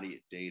embody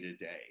it day to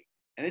day?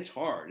 And it's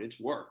hard. It's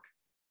work.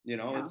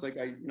 It's like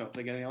it's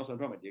like anything else I'm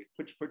talking about. You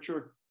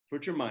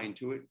put your mind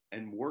to it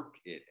and work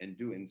it and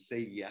do and say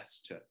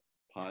yes to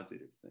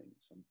positive things.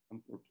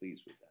 We're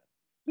pleased with that.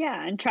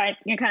 Yeah, and kind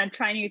of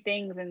try new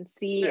things and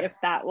see if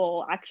that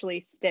will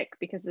actually stick,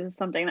 because this is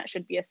something that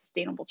should be a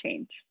sustainable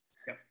change.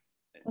 Yep.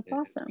 That's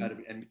awesome.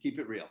 And keep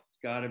it real. It's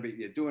got to be.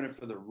 You're doing it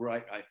for the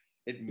right.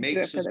 It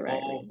makes us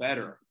all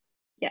better.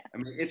 Yeah. I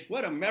mean, it's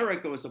what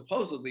America was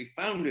supposedly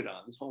founded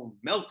on, this whole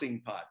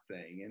melting pot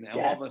thing. And now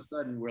all of a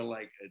sudden we're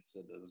like, it's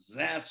a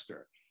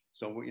disaster.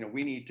 So,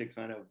 we need to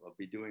kind of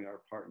be doing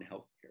our part in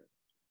healthcare.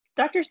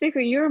 Dr.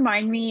 Cifu, you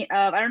remind me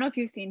of, I don't know if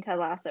you've seen Ted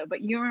Lasso,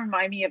 but you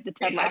remind me of the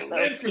Ted Lasso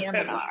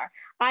PMR.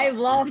 I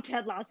love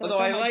Ted Lasso. Although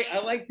I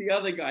like the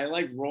other guy. I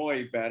like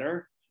Roy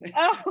better.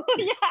 Oh,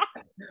 yeah.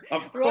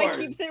 Of course. Roy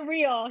keeps it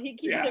real. He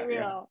keeps it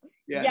real.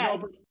 Yeah. Yes.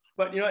 No,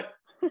 but you know what?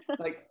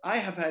 Like, I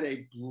have had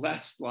a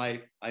blessed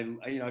life. I'm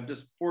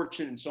just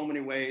fortunate in so many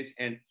ways.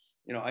 And,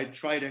 I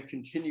try to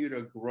continue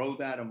to grow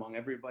that among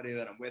everybody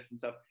that I'm with and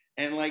stuff.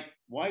 And like,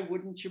 why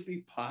wouldn't you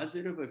be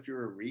positive if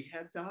you're a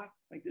rehab doc?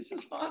 Like, this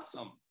is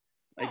awesome.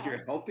 Like,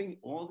 you're helping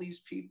all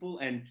these people.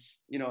 And,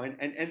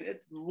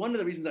 one of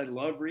the reasons I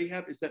love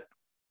rehab is that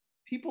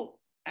people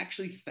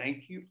actually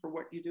thank you for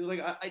what you do.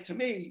 Like, to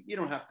me, you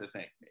don't have to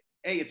thank me.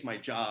 It's my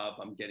job.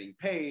 I'm getting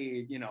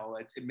paid.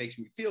 It makes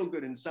me feel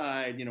good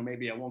inside.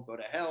 Maybe I won't go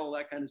to hell,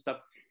 that kind of stuff,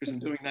 because I'm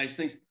doing nice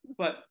things.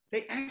 But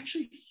they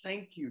actually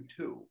thank you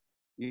too.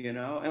 And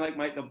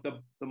like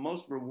the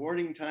most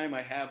rewarding time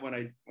I have when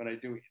I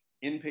do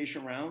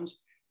inpatient rounds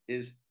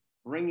is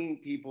bringing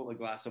people a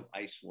glass of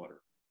ice water,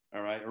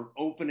 all right, or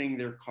opening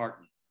their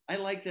carton. I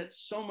like that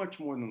so much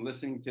more than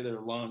listening to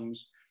their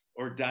lungs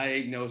or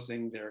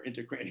diagnosing their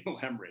intracranial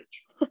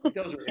hemorrhage.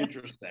 Those are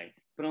interesting.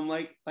 But I'm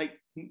like,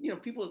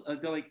 people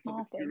go like,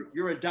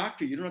 you're a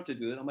doctor, you don't have to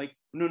do that. I'm like,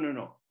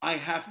 no. I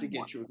have to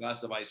get you a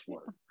glass of ice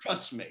water.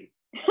 Trust me.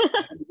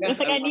 Yes,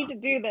 I need to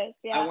do this.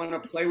 Yeah. I want to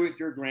play with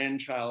your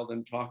grandchild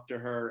and talk to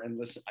her and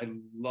listen. I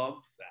love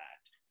that.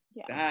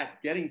 Yeah.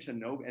 That getting to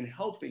know and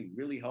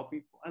really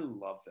helping. I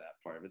love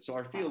that part of it. So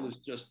our field is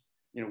just,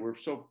 we're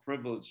so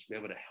privileged to be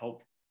able to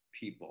help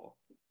people.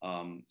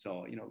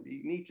 So, you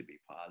need to be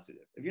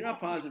positive. If you're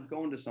not positive,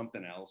 go into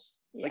something else.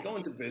 Like, go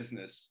into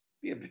business.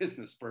 Be a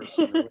business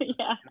person.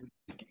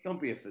 Don't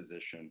be a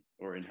physician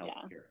or in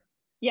healthcare.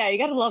 Yeah, you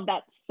got to love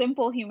that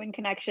simple human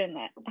connection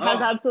that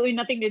has absolutely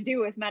nothing to do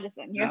with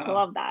medicine. You have to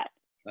love that.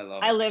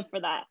 I live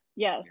for that.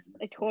 Yes,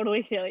 I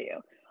totally feel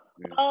you.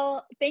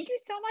 Well, thank you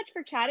so much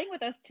for chatting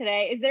with us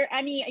today. Is there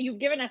you've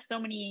given us so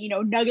many,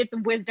 nuggets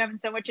of wisdom and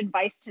so much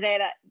advice today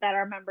that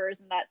our members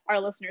and that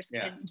our listeners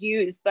can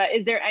use, but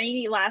is there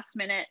any last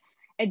minute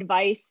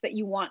advice that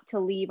you want to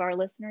leave our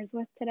listeners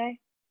with today?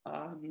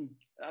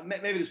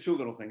 Maybe there's two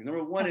little things.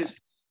 Number one is,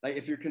 like,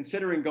 if you're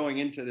considering going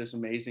into this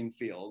amazing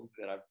field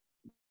that I've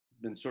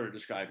been sort of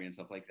describing and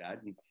stuff like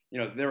that, and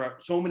there are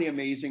so many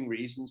amazing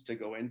reasons to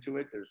go into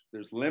it.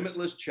 There's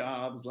limitless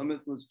jobs,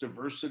 limitless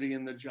diversity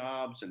in the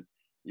jobs, and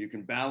you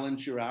can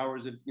balance your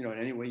hours in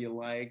any way you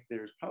like.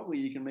 There's probably,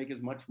 you can make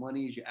as much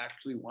money as you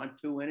actually want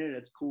to in it.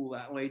 It's cool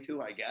that way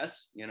too, I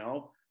guess.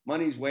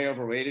 Money's way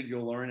overrated.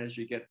 You'll learn as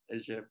you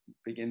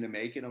begin to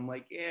make it. I'm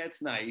like, yeah,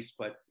 it's nice,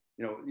 but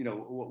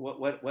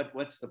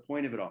what's the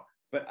point of it all?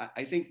 But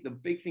I think the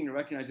big thing to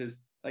recognize is,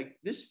 like,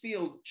 this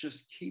field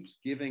just keeps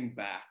giving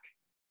back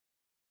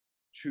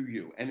to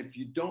you. And if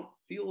you don't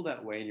feel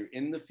that way and you're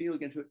in the field,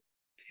 get to it,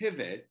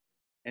 pivot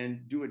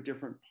and do a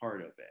different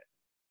part of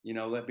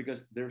it.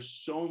 Because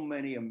there's so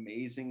many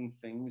amazing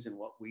things in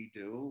what we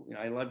do.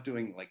 I love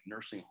doing like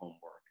nursing home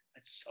work.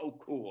 It's so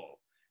cool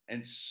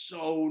and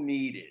so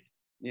needed,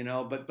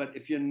 but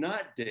if you're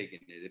not digging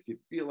it, if you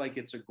feel like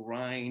it's a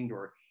grind,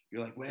 or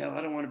you're like, well,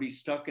 I don't want to be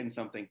stuck in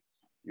something,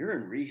 you're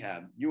in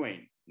rehab. You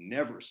ain't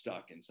never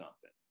stuck in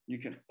something. You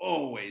can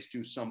always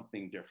do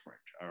something different.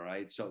 All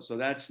right. So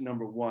that's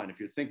number one. If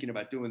you're thinking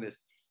about doing this,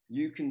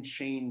 you can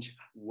change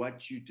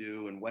what you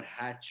do and what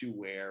hat you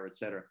wear, et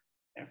cetera,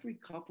 every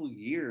couple of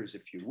years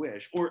if you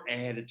wish, or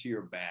add it to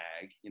your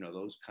bag,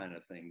 those kind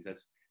of things.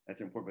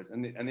 That's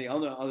important. And the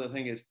other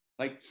thing is,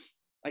 like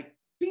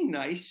be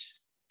nice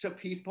to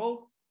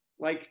people,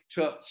 like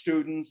to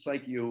students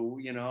like you,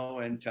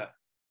 and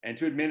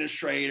to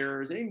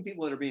administrators, and even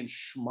people that are being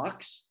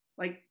schmucks.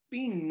 Like,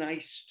 be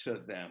nice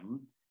to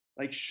them,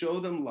 like show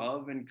them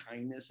love and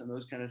kindness and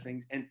those kind of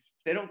things. And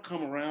they don't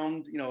come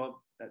around,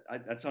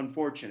 that's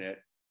unfortunate.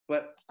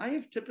 But I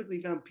have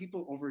typically found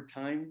people over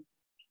time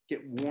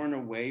get worn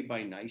away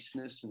by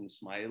niceness and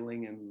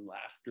smiling and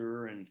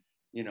laughter and,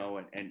 you know,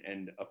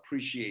 and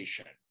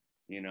appreciation,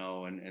 you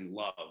know, and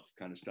love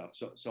kind of stuff.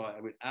 So I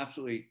would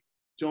absolutely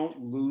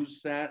don't lose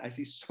that. I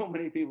see so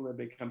many people that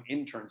become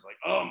interns like,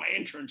 oh, my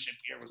internship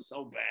here was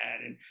so bad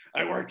and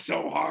I worked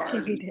so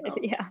hard.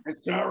 Yeah.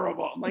 It's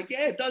terrible. I'm like,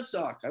 yeah, it does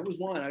suck. I was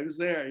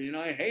there, you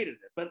know, I hated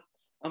it. But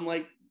I'm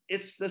like,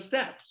 it's the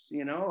steps,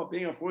 you know,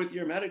 being a fourth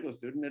year medical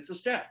student, it's a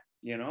step,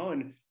 you know,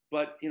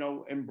 but, you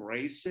know,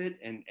 embrace it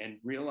and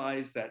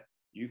realize that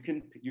you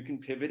can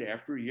pivot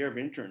after a year of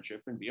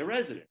internship and be a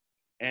resident.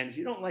 And if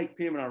you don't like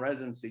PM&R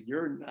residency,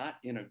 you're not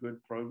in a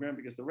good program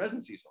because the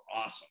residencies are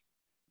awesome.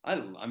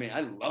 I mean,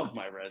 I love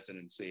my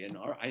residency, and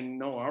I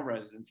know our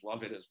residents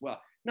love it as well.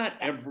 Not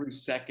every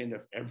second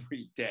of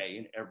every day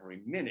and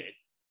every minute,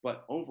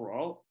 but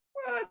overall,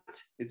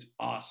 it's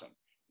awesome,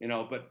 you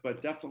know. But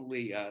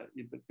definitely,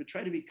 but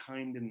try to be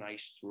kind and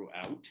nice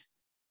throughout,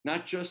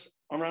 not just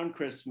around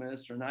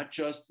Christmas or not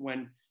just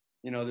when,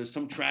 you know, there's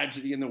some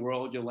tragedy in the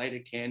world. You light a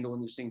candle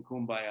and you sing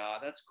Kumbaya.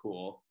 That's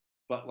cool,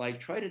 but like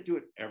try to do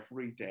it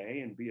every day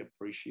and be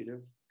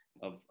appreciative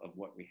of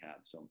what we have.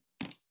 So.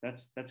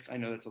 That's I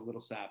know that's a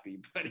little sappy,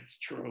 but it's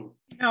true.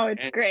 No,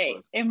 it's great.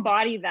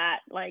 Embody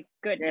that like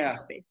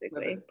goodness,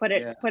 basically. Put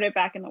it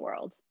back in the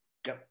world.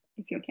 Yep.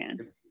 If you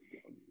can.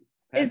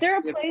 Is there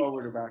a place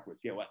forward or backwards?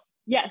 Yeah, what?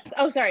 Yes.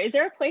 Oh, sorry. Is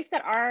there a place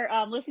that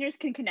our listeners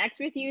can connect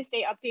with you,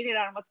 stay updated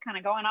on what's kind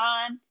of going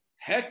on?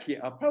 Heck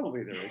yeah,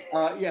 probably there is.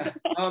 Yeah.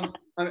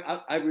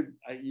 I would.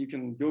 You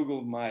can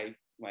Google my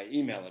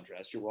email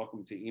address. You're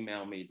welcome to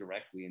email me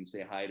directly and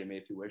say hi to me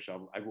if you wish.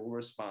 I will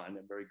respond.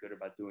 I'm very good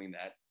about doing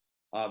that.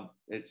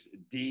 It's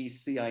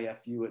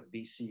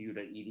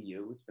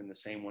dcifu@vcu.edu. It's been the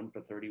same one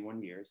for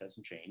 31 years,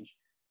 hasn't changed.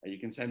 You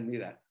can send me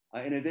that.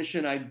 In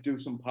addition, I do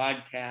some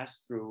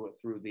podcasts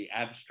through the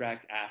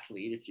Abstract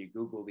Athlete. If you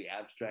Google the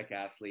Abstract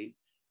Athlete,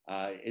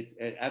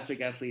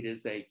 Abstract Athlete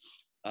is a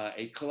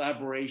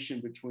collaboration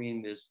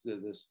between the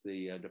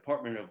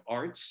Department of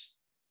Arts,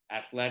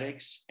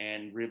 Athletics,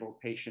 and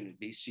Rehabilitation at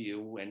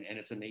VCU, and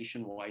it's a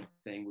nationwide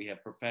thing. We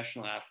have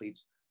professional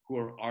athletes who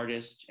are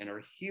artists and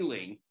are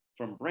healing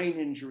from brain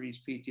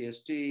injuries,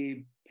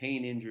 PTSD,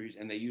 pain injuries,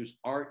 and they use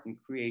art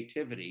and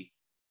creativity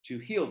to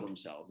heal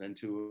themselves and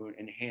to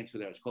enhance who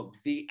they are. It's called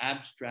The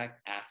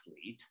Abstract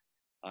Athlete.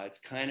 It's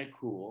kind of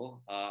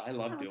cool. I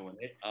love doing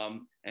it.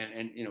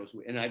 And you know,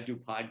 and I do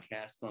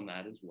podcasts on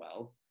that as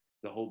well.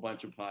 The whole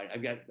bunch of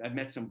I've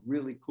met some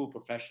really cool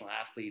professional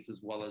athletes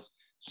as well as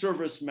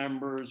service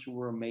members who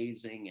were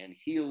amazing and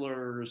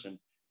healers and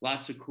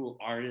lots of cool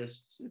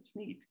artists. It's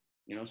neat,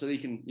 you know. So you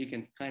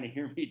can kind of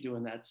hear me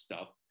doing that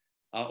stuff.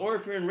 Or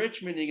if you're in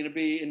Richmond, you're going to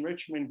be in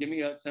Richmond,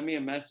 send me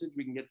a message.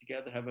 We can get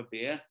together, have a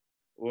beer,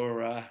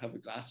 or have a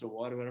glass of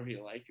water, whatever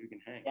you like. We can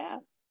hang. Yeah.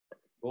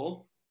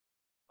 Cool.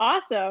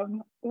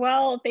 Awesome.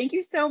 Well, thank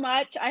you so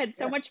much. I had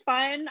so much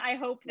fun. I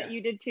hope that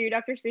you did too,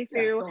 Dr. Cifu.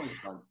 Yeah, it's always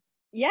fun.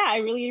 Yeah, I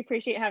really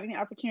appreciate having the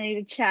opportunity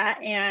to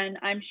chat, and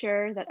I'm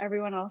sure that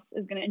everyone else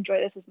is going to enjoy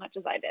this as much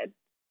as I did.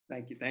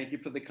 Thank you. Thank you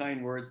for the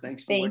kind words.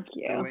 Thanks for what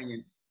you're doing,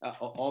 and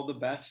all the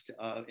best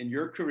in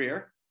your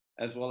career,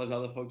 as well as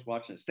other folks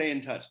watching. Stay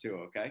in touch too,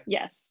 okay?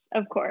 Yes,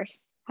 of course.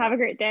 Have a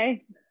great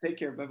day. Take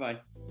care. Bye-bye.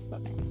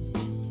 Bye-bye.